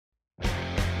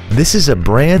This is a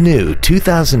brand new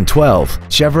 2012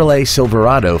 Chevrolet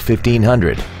Silverado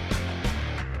 1500.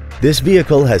 This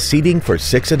vehicle has seating for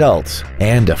 6 adults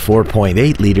and a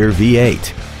 4.8-liter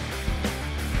V8.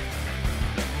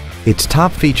 Its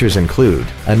top features include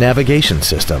a navigation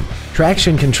system,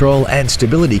 traction control and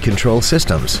stability control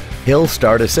systems, hill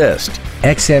start assist,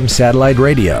 XM satellite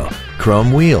radio,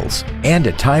 chrome wheels, and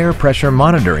a tire pressure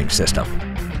monitoring system.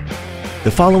 The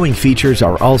following features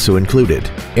are also included: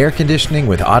 air conditioning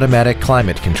with automatic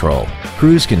climate control,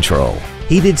 cruise control,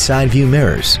 heated side view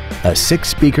mirrors, a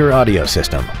 6-speaker audio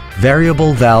system,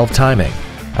 variable valve timing,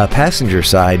 a passenger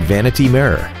side vanity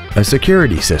mirror, a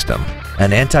security system,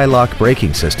 an anti-lock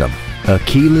braking system, a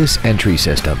keyless entry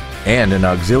system, and an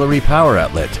auxiliary power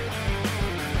outlet.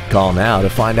 Call now to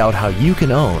find out how you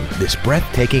can own this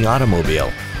breathtaking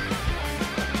automobile.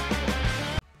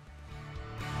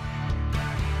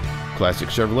 Classic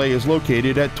Chevrolet is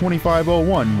located at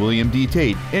 2501 William D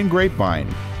Tate in Grapevine.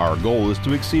 Our goal is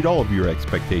to exceed all of your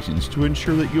expectations to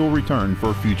ensure that you'll return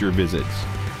for future visits.